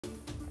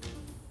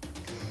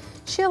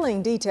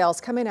Chilling details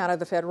coming out of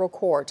the federal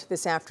court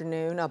this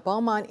afternoon. A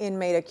Beaumont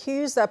inmate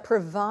accused of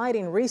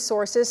providing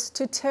resources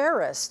to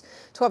terrorists.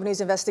 12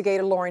 News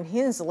investigator Lauren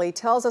Hensley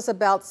tells us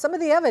about some of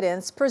the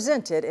evidence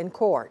presented in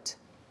court.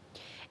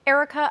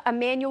 Erica, a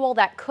manual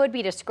that could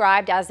be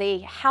described as a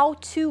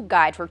how-to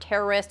guide for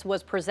terrorists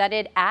was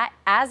presented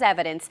as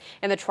evidence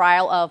in the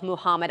trial of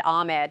Muhammad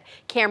Ahmed.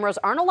 Cameras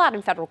aren't allowed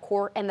in federal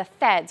court and the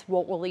feds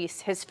won't release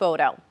his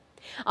photo.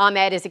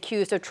 Ahmed is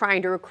accused of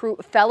trying to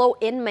recruit fellow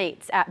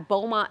inmates at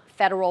Beaumont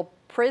Federal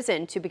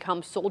Prison to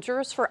become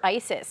soldiers for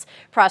ISIS.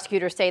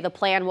 Prosecutors say the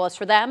plan was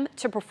for them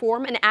to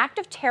perform an act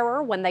of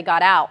terror when they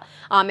got out.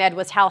 Ahmed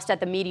was housed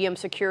at the medium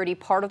security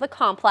part of the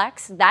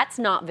complex. That's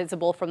not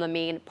visible from the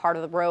main part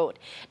of the road.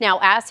 Now,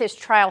 as his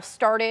trial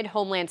started,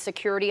 Homeland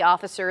Security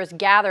officers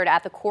gathered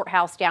at the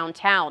courthouse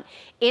downtown.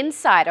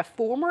 Inside, a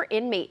former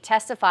inmate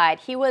testified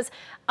he was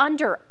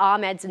under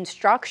Ahmed's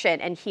instruction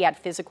and he had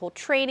physical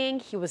training,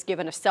 he was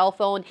given a cell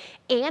phone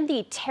and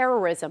the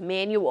terrorism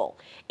manual,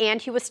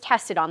 and he was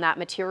tested on that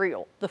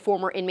material. The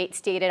former inmate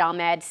stated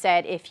Ahmed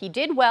said if he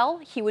did well,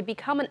 he would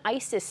become an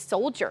ISIS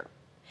soldier.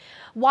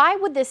 Why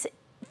would this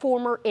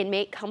former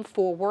inmate come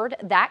forward?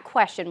 That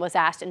question was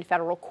asked in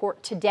federal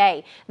court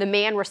today. The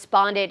man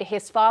responded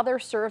his father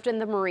served in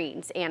the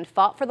Marines and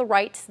fought for the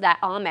rights that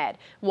Ahmed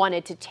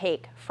wanted to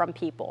take from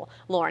people.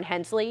 Lauren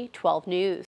Hensley, 12 News.